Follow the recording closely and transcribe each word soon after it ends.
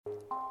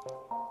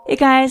Hey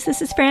guys,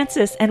 this is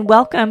Frances, and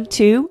welcome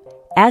to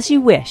As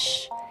You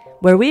Wish,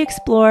 where we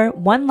explore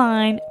one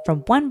line from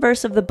one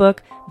verse of the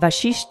book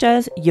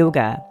Vasishta's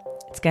Yoga.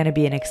 It's going to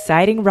be an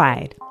exciting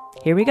ride.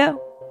 Here we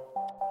go.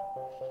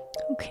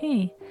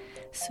 Okay,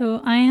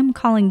 so I am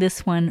calling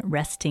this one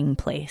Resting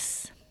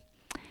Place.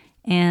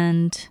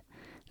 And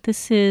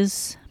this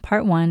is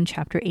part 1,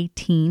 chapter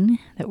 18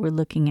 that we're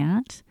looking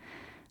at.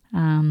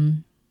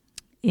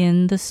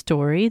 In the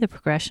story, the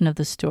progression of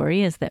the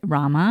story is that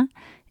Rama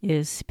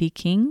is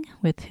speaking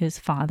with his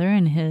father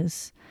and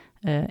his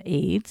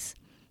aides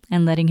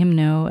and letting him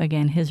know,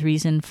 again, his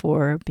reason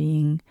for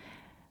being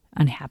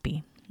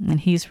unhappy. And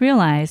he's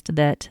realized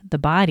that the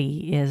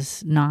body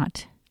is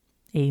not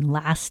a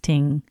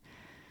lasting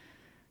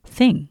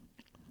thing.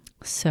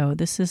 So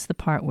this is the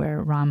part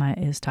where Rama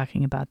is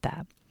talking about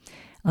that.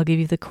 I'll give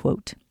you the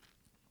quote.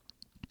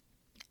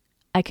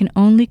 I can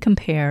only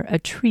compare a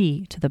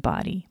tree to the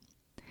body,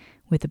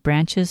 with the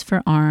branches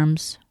for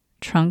arms,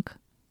 trunk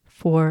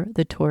for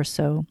the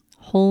torso,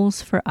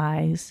 holes for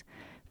eyes,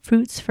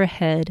 fruits for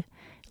head,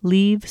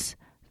 leaves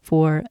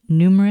for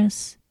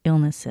numerous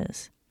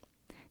illnesses.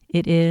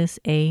 It is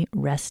a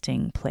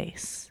resting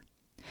place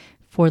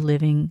for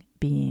living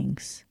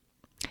beings.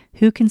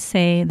 Who can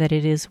say that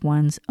it is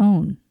one's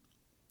own?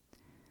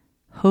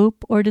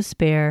 Hope or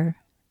despair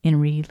in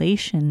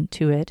relation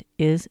to it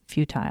is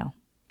futile.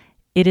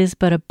 It is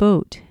but a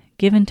boat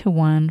given to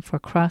one for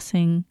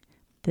crossing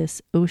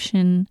this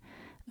ocean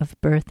of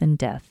birth and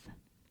death,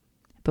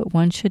 but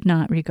one should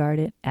not regard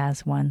it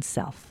as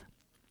oneself.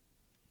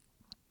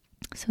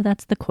 So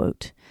that's the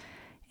quote.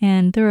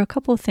 And there are a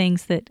couple of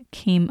things that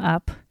came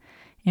up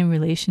in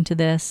relation to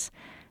this.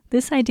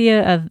 This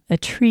idea of a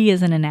tree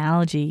as an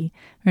analogy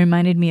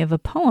reminded me of a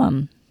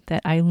poem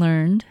that I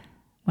learned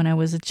when I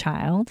was a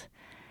child,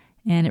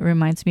 and it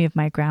reminds me of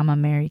my grandma,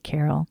 Mary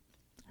Carroll.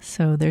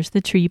 So there's the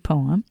tree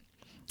poem,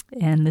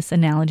 and this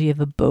analogy of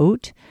a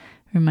boat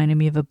reminded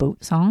me of a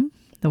boat song,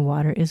 The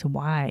Water is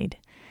Wide,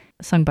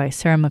 sung by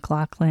Sarah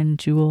McLachlan,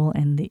 Jewel,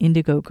 and the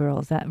Indigo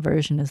Girls. That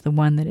version is the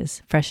one that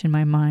is fresh in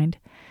my mind.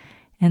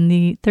 And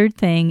the third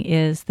thing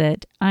is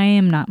that I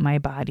am not my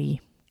body.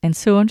 And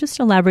so I'll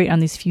just elaborate on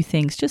these few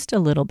things just a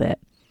little bit.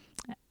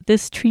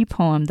 This tree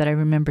poem that I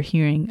remember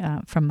hearing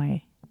from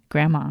my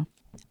grandma,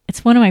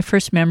 it's one of my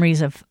first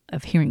memories of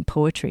hearing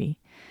poetry.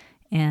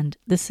 And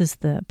this is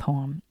the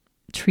poem,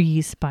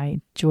 Trees by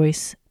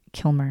Joyce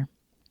Kilmer.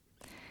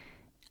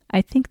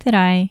 I think that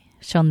I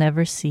shall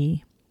never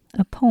see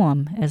a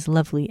poem as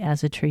lovely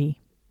as a tree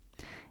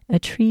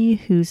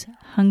whose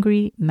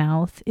hungry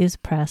mouth is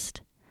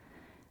pressed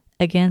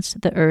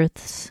against the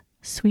earth's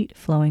sweet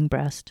flowing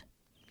breast,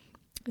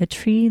 a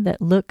tree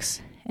that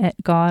looks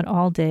at God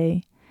all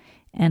day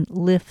and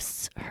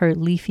lifts her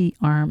leafy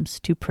arms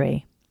to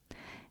pray,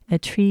 a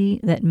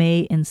tree that may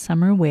in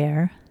summer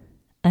wear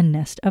a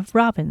nest of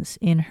robins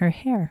in her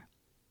hair,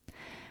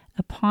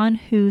 upon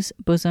whose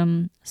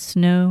bosom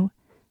snow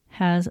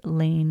has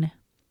lain,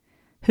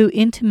 who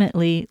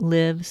intimately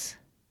lives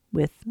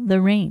with the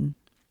rain.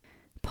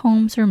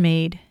 Poems are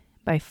made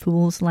by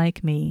fools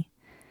like me,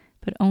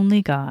 but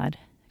only God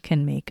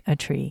can make a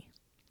tree.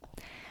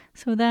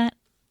 So that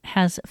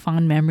has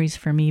fond memories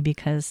for me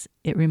because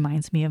it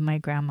reminds me of my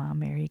grandma,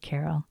 Mary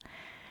Carroll.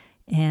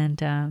 And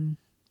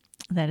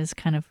that is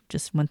kind of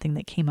just one thing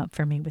that came up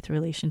for me with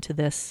relation to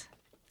this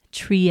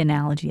tree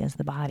analogy as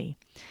the body.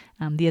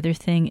 The other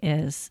thing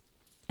is,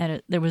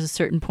 there was a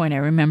certain point I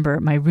remember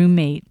my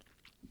roommate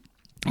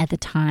at the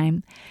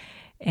time,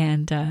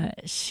 and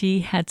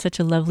she had such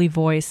a lovely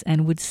voice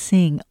and would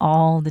sing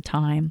all the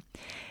time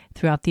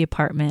throughout the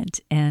apartment.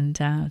 And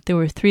there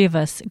were 3 of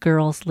us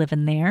girls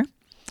living there.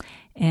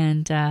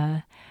 And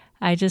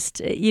I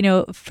just,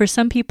 for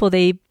some people,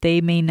 they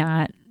may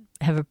not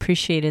have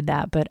appreciated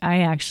that, but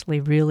I actually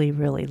really,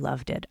 really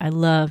loved it. I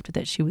loved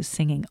that she was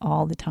singing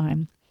all the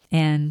time.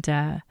 And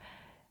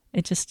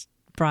it just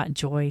brought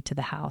joy to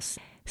the house.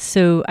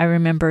 So I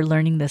remember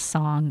learning this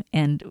song,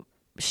 and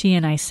she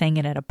and I sang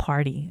it at a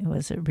party. It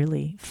was a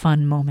really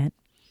fun moment.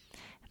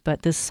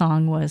 But this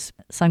song was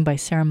sung by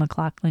Sarah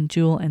McLachlan,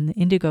 Jewel, and the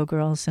Indigo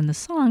Girls, and the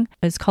song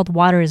is called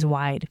Water is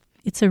Wide.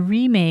 It's a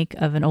remake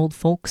of an old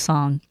folk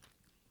song.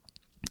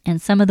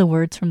 And some of the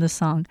words from the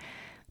song,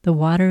 the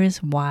water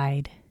is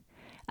wide,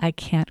 I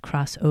can't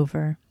cross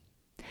over,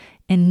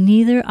 and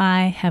neither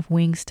I have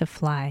wings to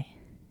fly.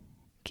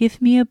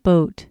 Give me a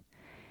boat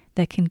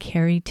that can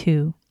carry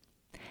 2,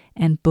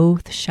 and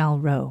both shall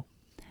row,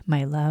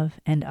 my love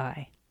and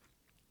I.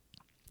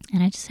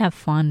 And I just have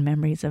fond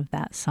memories of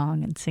that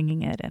song and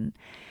singing it, and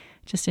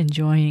just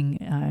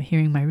enjoying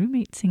hearing my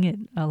roommate sing it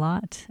a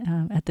lot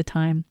at the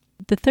time.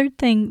 The third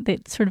thing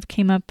that sort of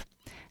came up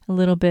a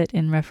little bit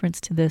in reference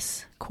to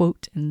this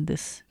quote in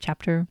this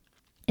chapter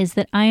is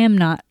that I am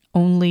not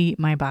only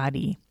my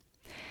body.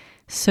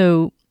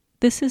 So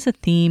this is a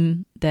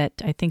theme that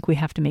I think we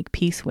have to make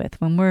peace with.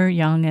 When we're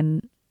young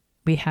and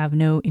we have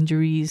no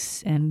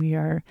injuries and we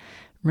are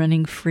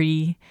running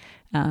free,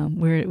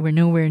 we're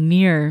nowhere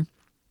near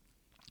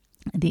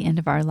the end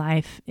of our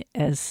life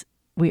as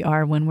we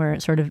are when we're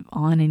sort of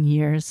on in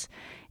years.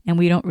 And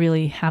we don't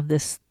really have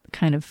this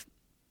kind of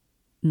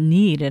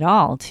need at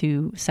all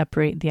to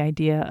separate the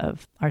idea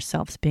of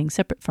ourselves being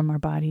separate from our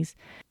bodies.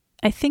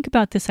 I think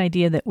about this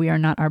idea that we are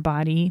not our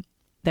body,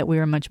 that we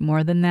are much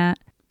more than that.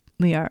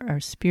 We are our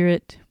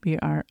spirit. We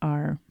are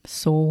our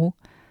soul.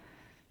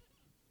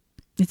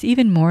 It's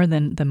even more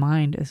than the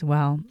mind as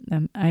well.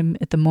 I'm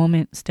at the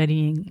moment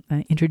studying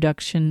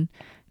Introduction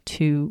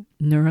to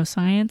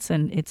Neuroscience,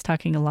 and it's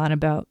talking a lot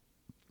about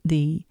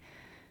the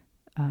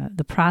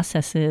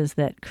processes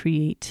that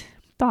create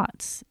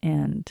thoughts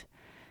and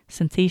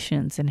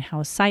sensations and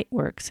how sight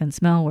works and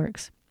smell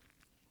works.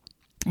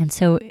 And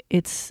so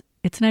it's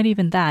not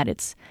even that.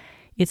 It's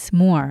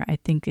more. I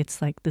think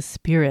it's like the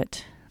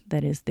spirit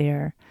that is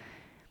there.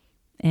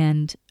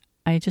 And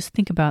I just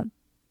think about,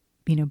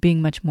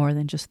 being much more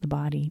than just the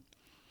body.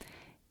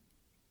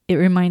 It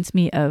reminds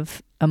me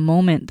of a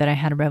moment that I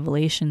had a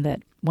revelation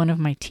that one of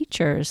my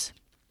teachers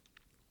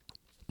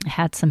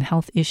had some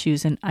health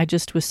issues, and I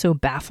just was so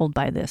baffled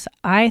by this.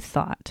 I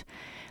thought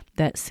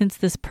that since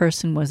this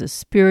person was a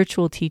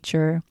spiritual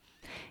teacher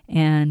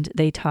and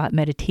they taught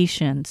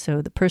meditation, so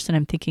the person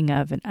I'm thinking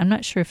of, and I'm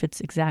not sure if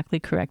it's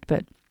exactly correct,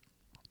 but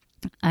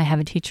I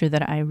have a teacher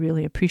that I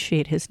really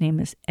appreciate. His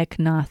name is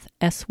Eknath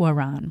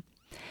Eswaran,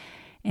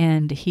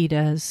 and he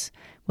does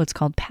what's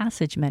called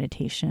passage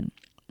meditation.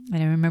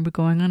 And I remember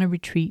going on a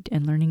retreat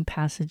and learning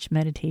passage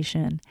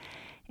meditation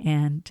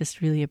and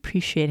just really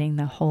appreciating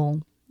the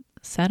whole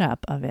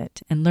setup of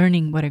it and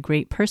learning what a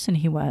great person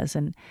he was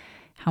and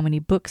how many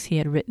books he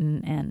had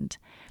written, and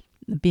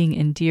being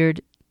endeared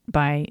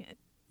by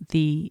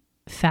the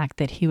fact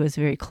that he was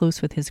very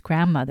close with his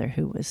grandmother,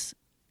 who was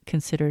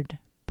considered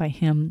by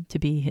him to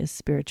be his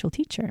spiritual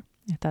teacher.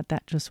 I thought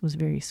that just was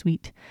very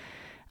sweet.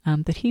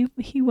 But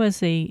he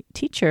was a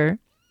teacher.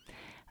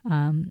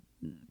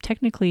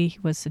 Technically, he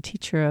was a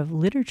teacher of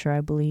literature,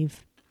 I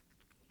believe.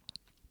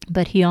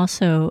 But he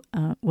also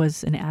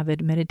was an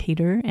avid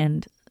meditator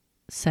and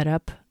set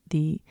up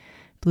the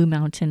Blue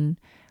Mountain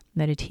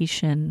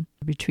meditation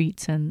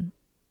retreats, and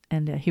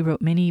he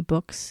wrote many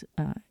books.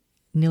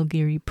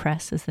 Nilgiri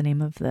Press is the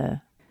name of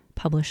the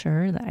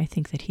publisher that I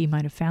think that he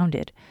might have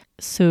founded.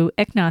 So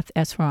Eknath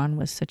Eswaran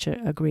was such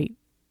a great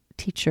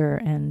teacher,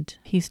 and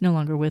he's no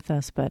longer with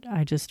us, but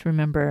I just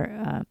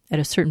remember at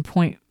a certain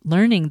point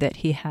learning that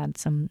he had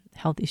some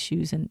health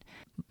issues, and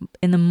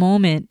in the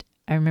moment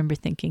I remember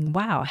thinking,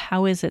 wow,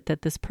 how is it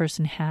that this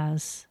person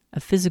has a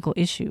physical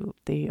issue?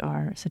 They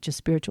are such a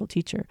spiritual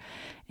teacher.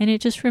 And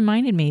it just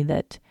reminded me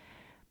that,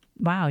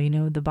 wow,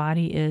 the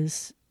body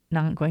is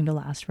not going to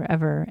last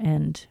forever,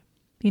 and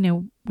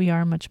we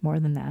are much more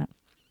than that.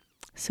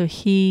 So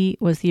he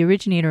was the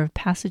originator of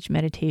passage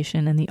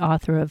meditation and the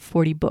author of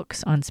 40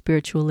 books on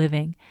spiritual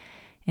living.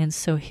 And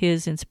so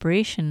his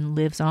inspiration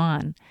lives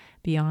on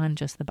beyond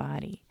just the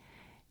body.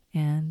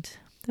 And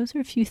those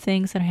are a few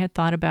things that I had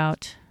thought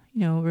about,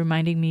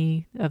 reminding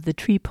me of the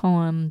tree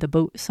poem, the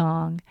boat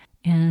song,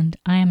 and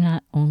I am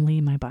not only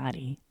my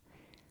body.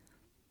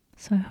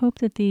 So I hope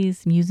that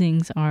these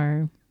musings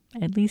are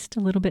at least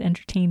a little bit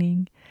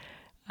entertaining.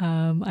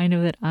 I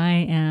know that I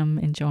am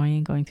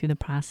enjoying going through the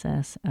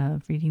process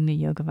of reading the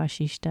Yoga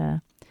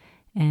Vashishta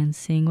and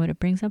seeing what it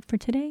brings up for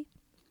today.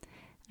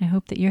 I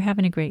hope that you're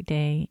having a great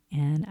day,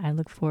 and I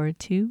look forward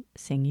to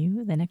seeing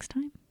you the next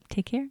time.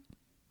 Take care.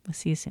 We'll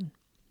see you soon.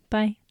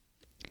 Bye.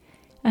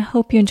 I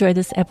hope you enjoyed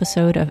this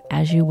episode of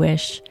As You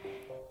Wish.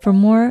 For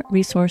more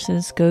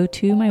resources, go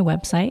to my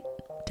website,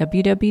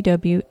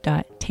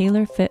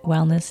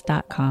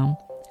 www.taylorfitwellness.com,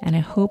 and I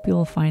hope you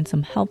will find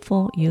some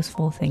helpful,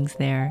 useful things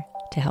there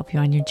to help you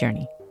on your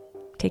journey.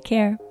 Take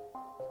care.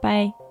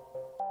 Bye.